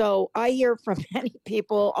 So I hear from many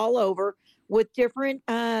people all over with different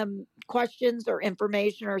questions or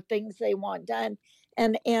information or things they want done.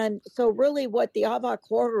 And so really what the Avak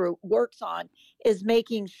Horror works on is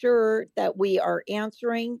making sure that we are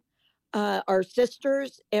answering our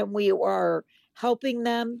sisters, and we are helping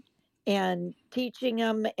them and teaching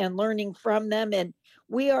them and learning from them. And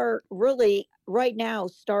we are really right now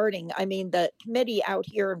starting. I mean, the committee out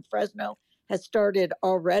here in Fresno has started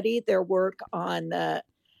already their work on the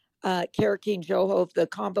Karakin Johov, the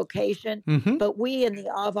convocation. But we in the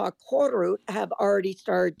Avak Horror have already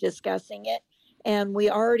started discussing it. And we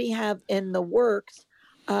already have in the works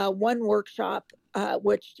one workshop,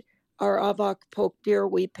 which our Avak Pope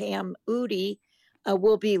Dirouhie Pam Udi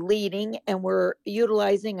will be leading. And we're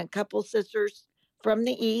utilizing a couple sisters from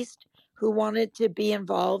the East who wanted to be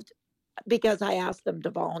involved because I asked them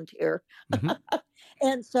to volunteer.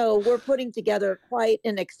 And so we're putting together quite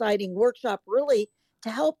an exciting workshop, really, to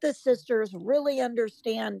help the sisters really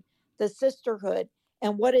understand the sisterhood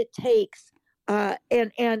and what it takes.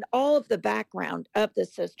 And all of the background of the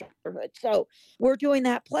sisterhood. So we're doing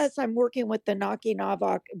that. Plus, I'm working with the Naki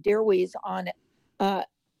Avak Dirouhies on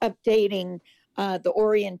updating the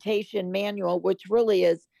orientation manual, which really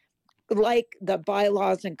is like the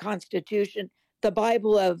bylaws and constitution, the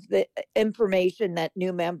Bible of the information that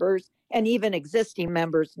new members and even existing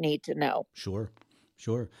members need to know. Sure.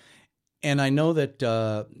 And I know that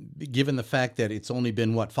given the fact that it's only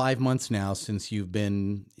been, 5 months now since you've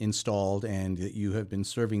been installed and that you have been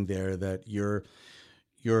serving there, that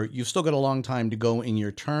you've still got a long time to go in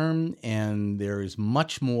your term, and there is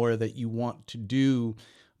much more that you want to do.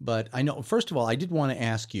 But I know, first of all, I did want to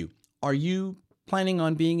ask you, are you planning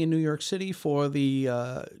on being in New York City for the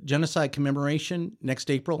genocide commemoration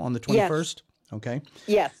next April on the 21st? Yes. Okay.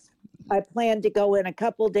 Yes. I plan to go in a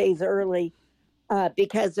couple days early.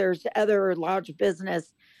 Because there's other large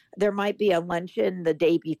business. There might be a luncheon the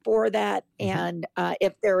day before that. And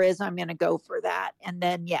if there is, I'm going to go for that. And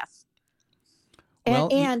then, yes.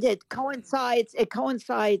 And it coincides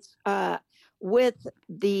with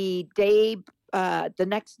the day, the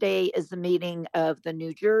next day is the meeting of the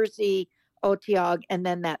New Jersey Otiog. And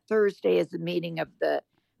then that Thursday is the meeting of the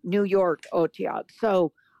New York Otiog.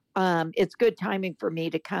 So it's good timing for me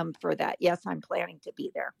to come for that. Yes, I'm planning to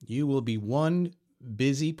be there. You will be one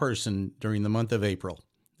busy person during the month of April.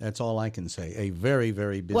 That's all I can say. A very,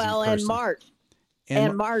 very busy person. And March.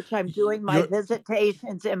 In March, I'm doing my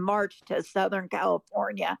visitations in March to Southern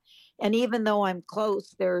California. And even though I'm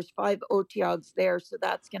close, there's 5 Otiogs there. So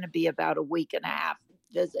that's going to be about a week and a half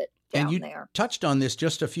visit down and you there. Touched on this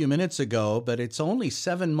just a few minutes ago, but it's only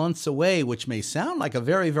 7 months away, which may sound like a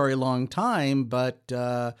very, very long time. But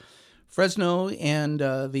Fresno and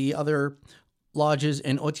the other lodges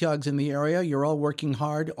and Otiogs in the area, you're all working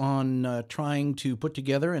hard on trying to put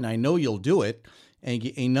together, and I know you'll do it,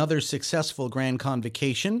 another successful Grand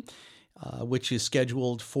Convocation, which is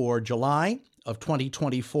scheduled for July of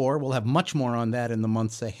 2024. We'll have much more on that in the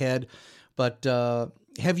months ahead. But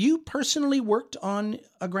have you personally worked on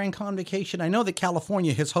a Grand Convocation? I know that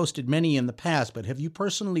California has hosted many in the past, but have you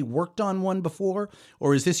personally worked on one before,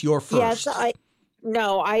 or is this your first? Yes,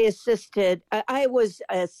 I assisted. I was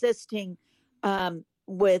assisting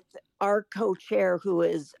with our co-chair, who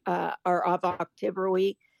is our Avak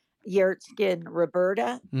Dirouhie, Yertskin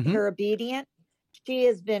Roberta Berberian. She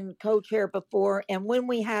has been co-chair before, and when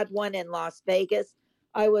we had one in Las Vegas,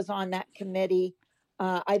 I was on that committee.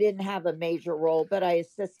 I didn't have a major role, but I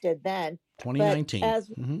assisted then.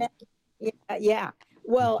 2019. Yeah.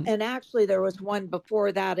 Well, and actually there was one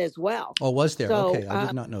before that as well. Oh, was there? So, okay, I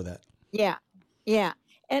did not know that. Yeah.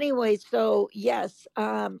 Anyway, so yes,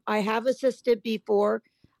 I have assisted before,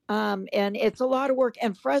 and it's a lot of work.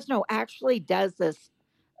 And Fresno actually does this.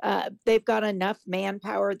 They've got enough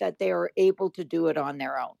manpower that they are able to do it on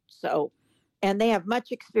their own. So, and they have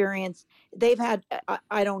much experience. They've had,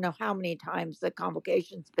 I don't know how many times the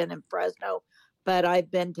convocation's been in Fresno, but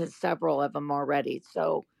I've been to several of them already.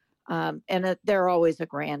 So, and they're always a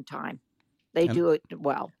grand time. They do it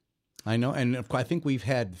well. I know, and I think we've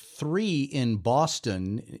had 3 in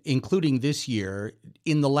Boston, including this year,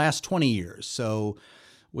 in the last 20 years. So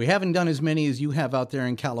we haven't done as many as you have out there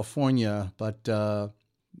in California, but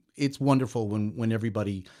it's wonderful when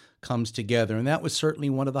everybody comes together. And that was certainly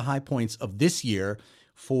one of the high points of this year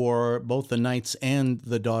for both the Knights and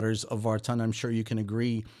the Daughters of Vartan. I'm sure you can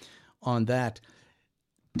agree on that.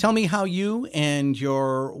 Tell me how you and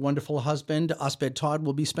your wonderful husband, Asbed Todd,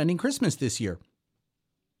 will be spending Christmas this year.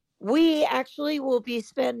 We actually will be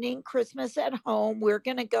spending Christmas at home. We're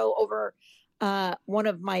going to go over one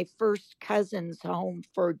of my first cousins' home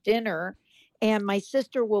for dinner, and my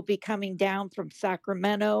sister will be coming down from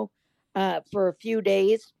Sacramento for a few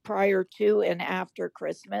days prior to and after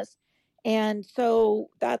Christmas. And so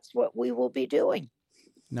that's what we will be doing.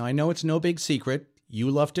 Now, I know it's no big secret.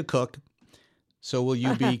 You love to cook. So will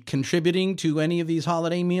you be contributing to any of these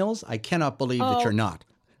holiday meals? I cannot believe that you're not.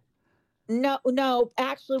 No.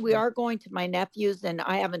 Actually, we are going to my nephew's, and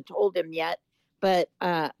I haven't told him yet. But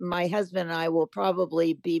my husband and I will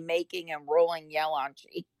probably be making and rolling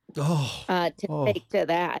yalanchi to take to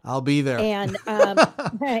that. I'll be there. And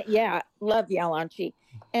yeah, love yalanchi.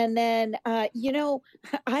 And then, I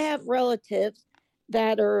have relatives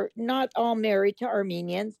that are not all married to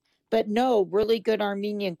Armenians, but know really good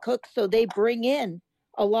Armenian cooks. So they bring in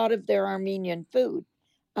a lot of their Armenian food.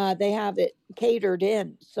 They have it catered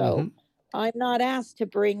in. So I'm not asked to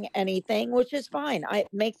bring anything, which is fine. It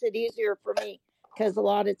makes it easier for me because a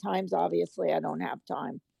lot of times, obviously, I don't have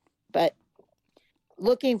time. But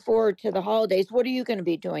looking forward to the holidays. What are you going to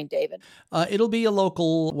be doing, David? It'll be a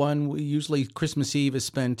local one. Usually Christmas Eve is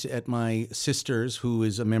spent at my sister's, who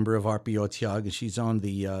is a member of Arpiotiag. She's on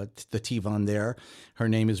the Tivan there. Her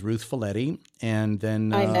name is Ruth Folletti. And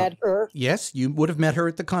then I met her. Yes, you would have met her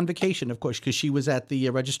at the convocation, of course, because she was at the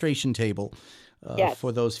registration table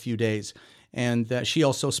for those few days. And she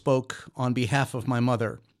also spoke on behalf of my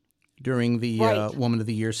mother during the Woman of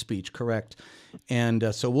the Year speech, correct.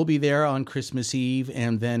 And so we'll be there on Christmas Eve,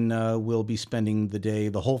 and then we'll be spending the day,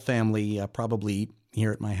 the whole family, probably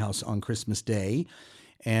here at my house on Christmas Day.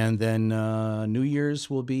 And then New Year's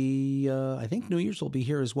will be, I think New Year's will be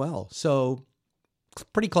here as well. So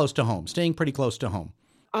pretty close to home, staying pretty close to home.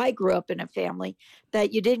 I grew up in a family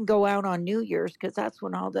that you didn't go out on New Year's because that's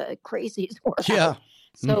when all the crazies were out.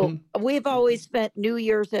 So we've always spent New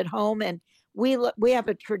Year's at home, and we have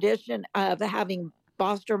a tradition of having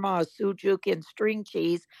basturma, sujuk, and string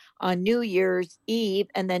cheese on New Year's Eve,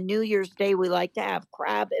 and then New Year's Day we like to have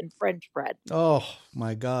crab and French bread. Oh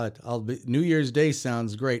my God! New Year's Day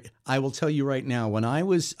sounds great. I will tell you right now, when I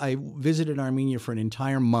visited Armenia for an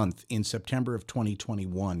entire month in September of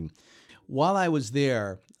 2021. While I was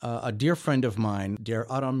there, a dear friend of mine, der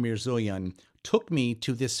Aram Mirzoyan, took me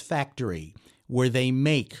to this factory where they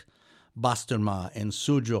make basturma and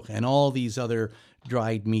sujuk and all these other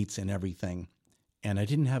dried meats and everything. And I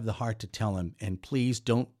didn't have the heart to tell him, and please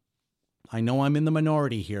don't, I know I'm in the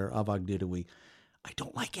minority here, Avak Dirouhie. I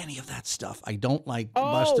don't like any of that stuff. I don't like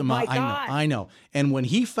basturma. My God. I know. And when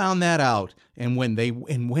he found that out, and when the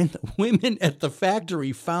women at the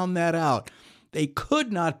factory found that out, they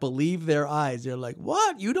could not believe their eyes. They're like,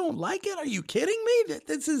 "What? You don't like it? Are you kidding me?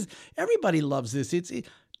 This is, everybody loves this."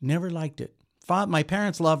 Never liked it. My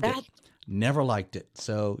parents loved it. Never liked it.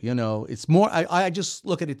 So, it's more, I just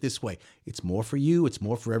look at it this way. It's more for you. It's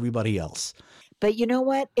more for everybody else. But you know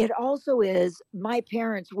what? It also is, my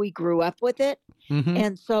parents, we grew up with it.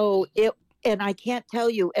 And so and I can't tell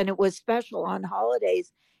you, and it was special on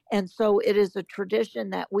holidays. And so it is a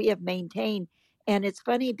tradition that we have maintained. And it's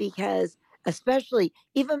funny because especially,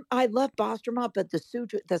 even I love basturma, but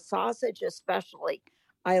the sausage especially,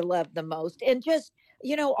 I love the most. And just,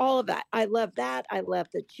 all of that. I love that. I love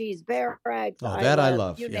the cheese bear eggs. I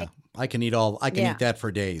love. Yeah. I can eat eat that for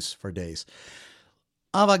days.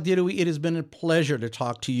 Avak Dirouhie, it has been a pleasure to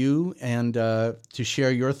talk to you and to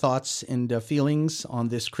share your thoughts and feelings on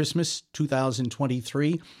this Christmas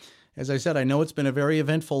 2023. As I said, I know it's been a very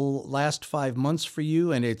eventful last 5 months for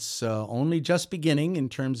you, and it's only just beginning in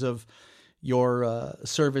terms of your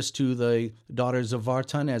service to the Daughters of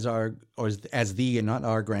Vartan not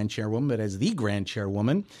our grand chairwoman, but as the grand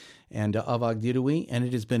chairwoman, and Avak Dirouhie. And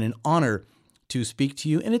it has been an honor to speak to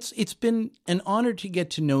you, and it's been an honor to get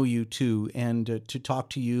to know you too, and to talk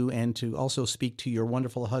to you, and to also speak to your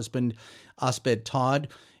wonderful husband, Asbed Todd,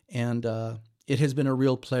 and it has been a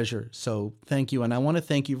real pleasure. So thank you. And I want to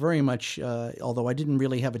thank you very much, although I didn't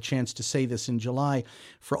really have a chance to say this in July,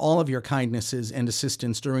 for all of your kindnesses and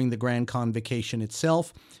assistance during the Grand Convocation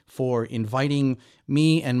itself, for inviting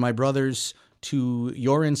me and my brothers to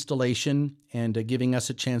your installation and giving us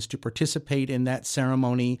a chance to participate in that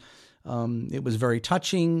ceremony. It was very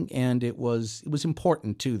touching, and it was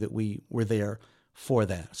important, too, that we were there for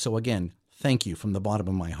that. So again, thank you from the bottom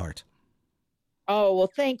of my heart. Oh,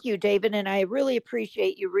 well, thank you, David. And I really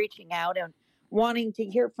appreciate you reaching out. And wanting to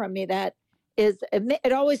hear from me. That is,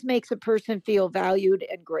 it always makes a person feel valued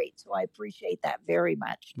and great. So I appreciate that very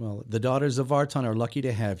much. Well, the daughters of Vartan are lucky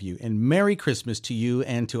to have you. And Merry Christmas to you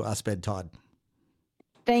and to Asbed Todd.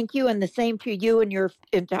 Thank you, and the same to you and your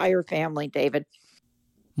entire family, David.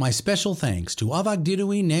 My special thanks to Avak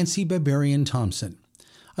Dirouhie Nancy Berberian Thompson.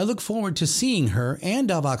 I look forward to seeing her and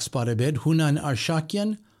Avak Sbarabed Hunan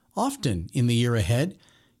Arshakian often in the year ahead,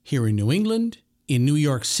 here in New England, in New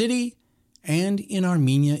York City, and in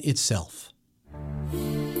Armenia itself.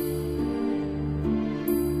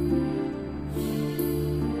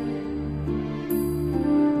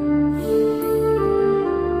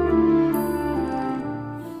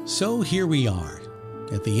 So here we are,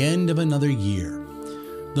 at the end of another year.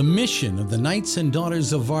 The mission of the Knights and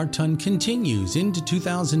Daughters of Vartan continues into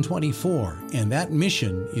 2024, and that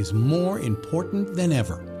mission is more important than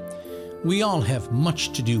ever. We all have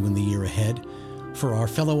much to do in the year ahead for our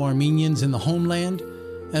fellow Armenians in the homeland,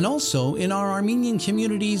 and also in our Armenian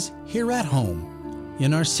communities here at home,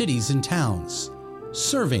 in our cities and towns,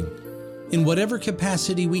 serving in whatever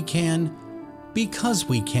capacity we can, because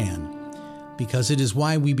we can, because it is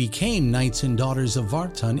why we became Knights and Daughters of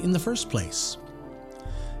Vartan in the first place.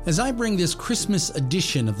 As I bring this Christmas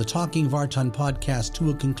edition of the Talking Vartan podcast to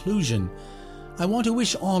a conclusion, I want to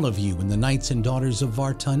wish all of you in the Knights and Daughters of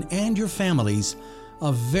Vartan and your families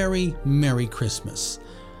a very Merry Christmas.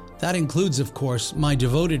 That includes, of course, my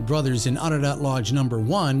devoted brothers in Ararat Lodge number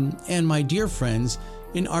 1 and my dear friends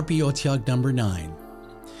in Arpiotiag number 9.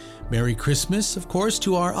 Merry Christmas, of course,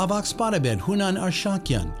 to our Avak Sbarabed Hunan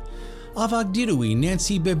Arshakian, Avak Dirouhie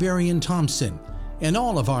Nancy Berberian Thompson, and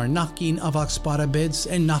all of our Nakin Avak Sbarabeds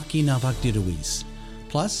and Nakin Avak Dirouhies,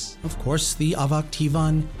 plus, of course, the Avak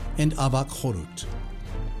Tivan and Avak Chorut.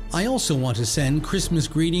 I also want to send Christmas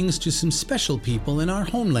greetings to some special people in our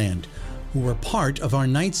homeland who were part of our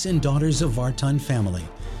Knights and Daughters of Vartan family,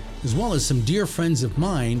 as well as some dear friends of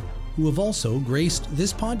mine who have also graced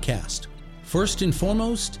this podcast. First and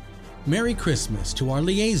foremost, Merry Christmas to our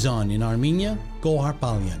liaison in Armenia, Gohar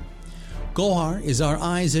Baljian. Gohar is our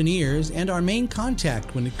eyes and ears and our main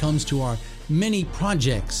contact when it comes to our many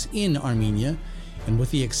projects in Armenia, and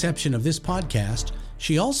with the exception of this podcast,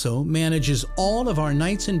 she also manages all of our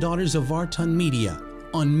Knights and Daughters of Vartan media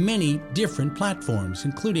on many different platforms,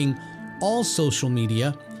 including all social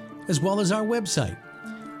media, as well as our website.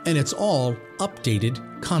 And it's all updated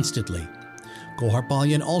constantly. Gohar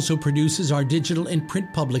Baljian also produces our digital and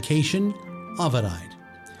print publication, Avarat.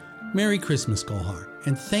 Merry Christmas, Gohar,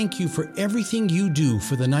 and thank you for everything you do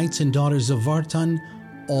for the Knights and Daughters of Vartan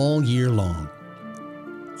all year long.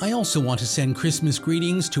 I also want to send Christmas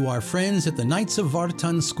greetings to our friends at the Knights of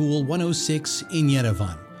Vartan School 106 in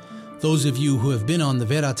Yerevan. Those of you who have been on the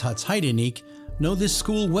Veratats Heidenik know this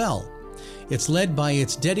school well. It's led by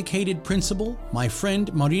its dedicated principal, my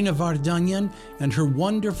friend Marina Vardanyan, and her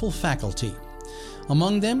wonderful faculty.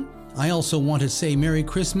 Among them, I also want to say Merry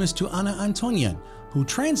Christmas to Anna Antonian, who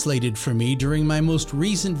translated for me during my most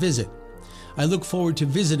recent visit. I look forward to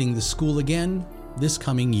visiting the school again this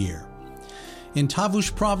coming year. In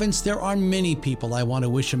Tavush province, there are many people I want to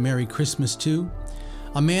wish a Merry Christmas to.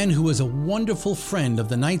 A man who is a wonderful friend of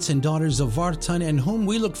the Knights and Daughters of Vartan and whom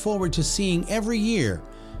we look forward to seeing every year,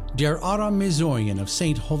 Der Aram Medzorian of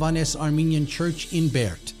St. Hovhaness Armenian Church in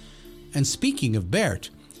Berd. And speaking of Berd,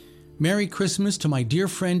 Merry Christmas to my dear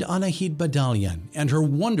friend Anahid Badalian and her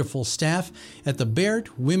wonderful staff at the Berd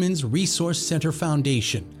Women's Resource Center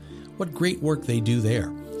Foundation. What great work they do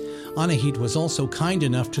there. Anahid was also kind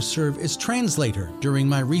enough to serve as translator during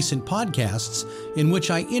my recent podcasts in which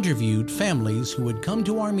I interviewed families who had come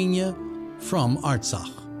to Armenia from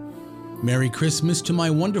Artsakh. Merry Christmas to my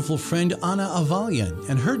wonderful friend Anna Avalian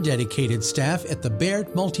and her dedicated staff at the Berd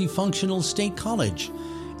Multifunctional State College,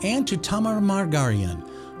 and to Tamar Margarian,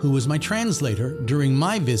 who was my translator during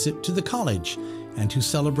my visit to the college, and who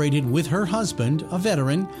celebrated with her husband, a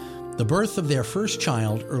veteran, the birth of their first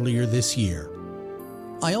child earlier this year.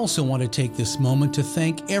 I also want to take this moment to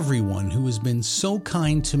thank everyone who has been so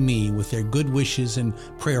kind to me with their good wishes and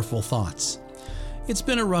prayerful thoughts. It's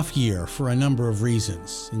been a rough year for a number of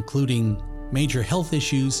reasons, including major health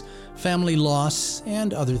issues, family loss,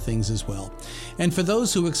 and other things as well. And for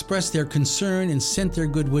those who expressed their concern and sent their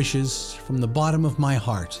good wishes from the bottom of my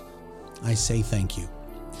heart, I say thank you.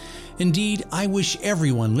 Indeed, I wish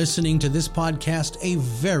everyone listening to this podcast a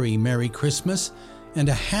very Merry Christmas and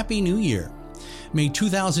a Happy New Year. May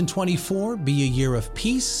 2024 be a year of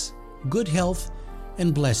peace, good health,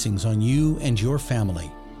 and blessings on you and your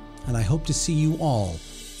family. And I hope to see you all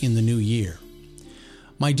in the new year.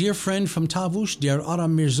 My dear friend from Tavush, Der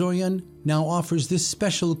Aram Mirzoyan, now offers this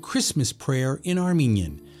special Christmas prayer in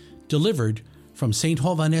Armenian, delivered from St.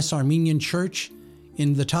 Hovhaness Armenian Church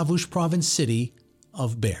in the Tavush province city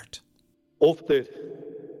of Berd. Ով Տեր,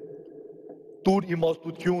 դուր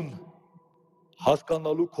իմաստություն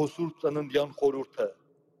հասկանալու քո սուրբ ծննդյան խորհուրդը,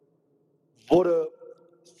 որը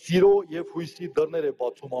սիրո եւ հույսի դռներ է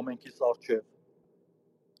բացում ամենքիս առջև։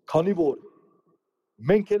 Քանի որ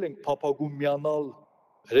մենք էլ ենք փափագում միանալ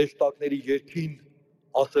հրեշտակների երգին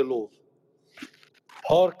ասելով.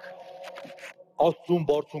 Փառք Աստծուն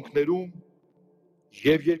բարձունքներում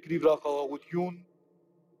եւ երկրի վրա խաղաղություն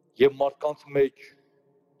եւ մարդկանց մեջ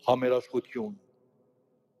համերաշխություն։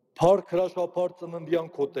 Փառք հրաշափառ ծննդյան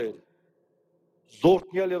քո Տեր,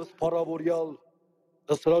 զորքյալ եւ սփառավորյալ,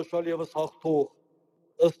 ըստ հրաշալ եւ հաղթող,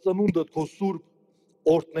 ըստ ծնունդդ քո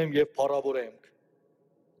սուրբ օրհնեմ եւ փառավորենք։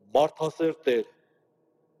 Մարդասեր Տեր,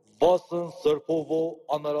 վասն սրբովո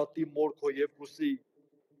անարատի մորքո եւ կուսի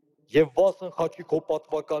եւ վասն խաչի քո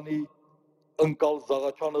պատվականի ընկալ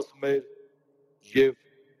զաղաչանս մեր եւ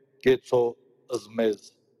գեցո ըզմեզ։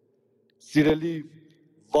 Սիրելի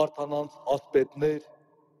Վարդանանց ասպետներ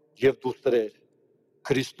եւ դուստրեր,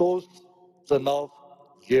 Քրիստոս ծնավ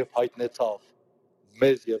եւ հայտնեցավ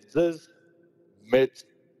մեզ եւ ձեզ մեծ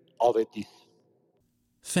ավետիս։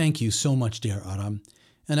 Thank you so much, dear Aram,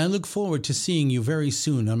 and I look forward to seeing you very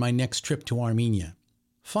soon on my next trip to Armenia.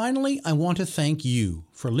 Finally, I want to thank you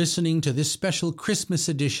for listening to this special Christmas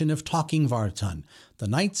edition of Talking Vartan, the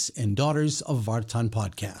Knights and Daughters of Vartan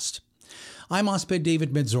podcast. I'm Asbed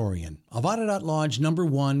David Medzorian of Ararat Lodge number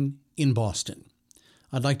 1 in Boston.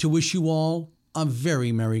 I'd like to wish you all a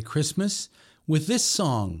very Merry Christmas with this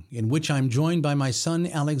song in which I'm joined by my son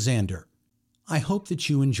Alexander. I hope that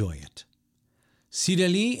you enjoy it.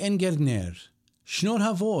 Sireli Engerner, Shnor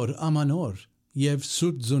Havor Amanor, Yev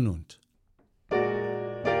Surt Zununt.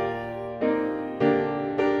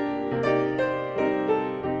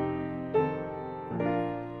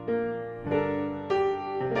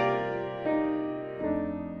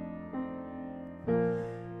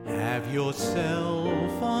 Have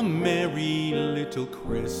yourself a merry little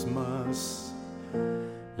Christmas.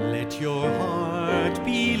 Let your heart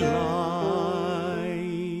be light.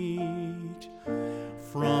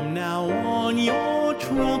 From now on your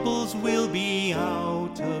troubles will be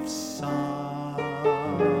out of sight.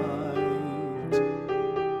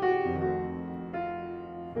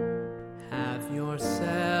 Have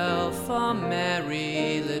yourself a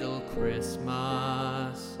merry little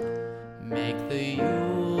Christmas. Make the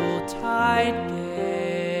Yuletide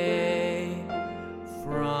gay.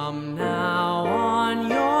 From now on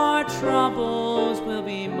your troubles will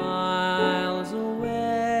be miles away.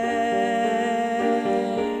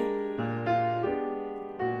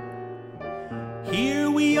 Here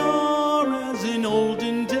we are as in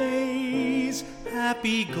olden days,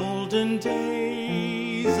 happy golden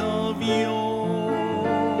days of yore.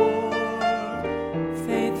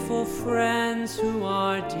 Faithful friends who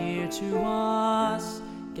are dear to us,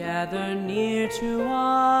 gather near to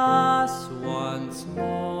us once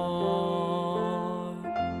more.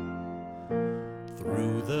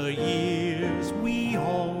 Through the years we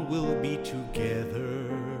all will be together,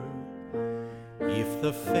 if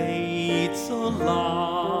the fates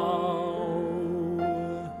allow.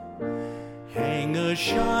 Hang a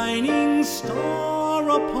shining star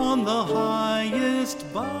upon the highest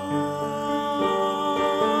bough.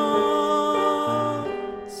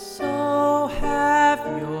 So have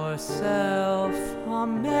yourself a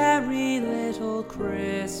merry little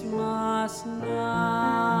Christmas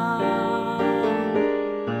now.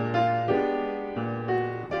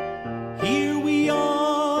 Here we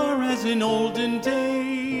are as in olden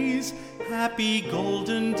days, happy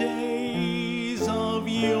golden days of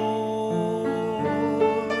yore.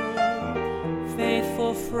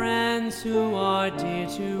 Faithful friends who are dear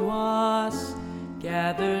to us,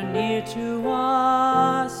 gather near to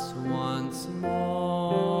us once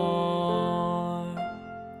more.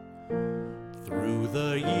 Through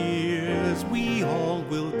the years we all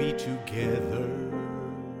will be together,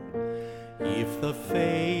 if the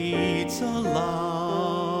fates allow.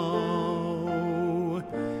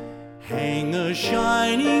 Hang a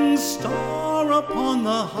shining star upon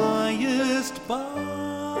the highest bough.